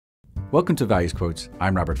Welcome to Values Quotes.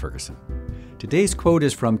 I'm Robert Ferguson. Today's quote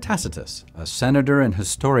is from Tacitus, a senator and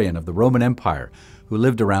historian of the Roman Empire who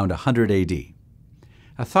lived around 100 AD.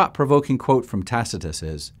 A thought-provoking quote from Tacitus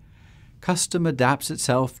is, "Custom adapts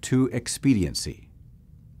itself to expediency."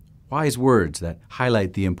 Wise words that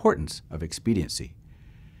highlight the importance of expediency.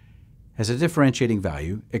 As a differentiating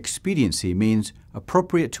value, expediency means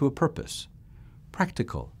appropriate to a purpose,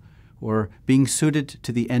 practical, or being suited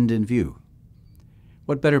to the end in view.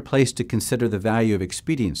 What better place to consider the value of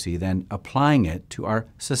expediency than applying it to our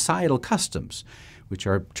societal customs, which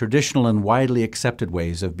are traditional and widely accepted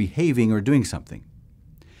ways of behaving or doing something.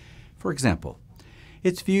 For example,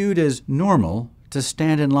 it's viewed as normal to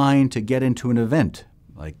stand in line to get into an event,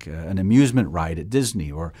 like an amusement ride at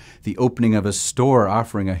Disney or the opening of a store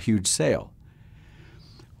offering a huge sale.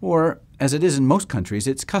 Or, as it is in most countries,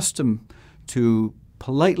 it's custom to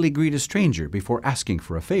politely greet a stranger before asking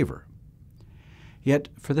for a favor. Yet,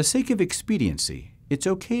 for the sake of expediency, it's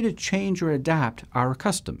okay to change or adapt our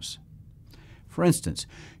customs. For instance,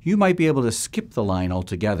 you might be able to skip the line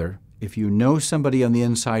altogether if you know somebody on the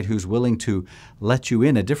inside who's willing to let you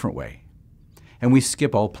in a different way. And we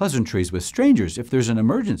skip all pleasantries with strangers if there's an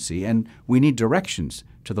emergency and we need directions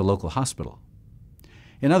to the local hospital.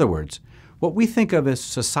 In other words, what we think of as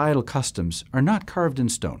societal customs are not carved in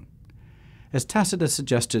stone. As Tacitus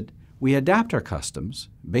suggested, we adapt our customs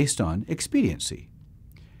based on expediency.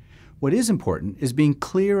 What is important is being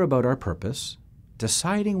clear about our purpose,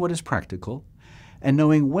 deciding what is practical, and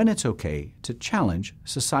knowing when it's okay to challenge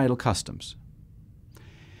societal customs.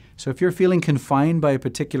 So if you're feeling confined by a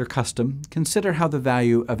particular custom, consider how the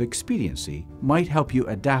value of expediency might help you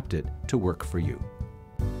adapt it to work for you.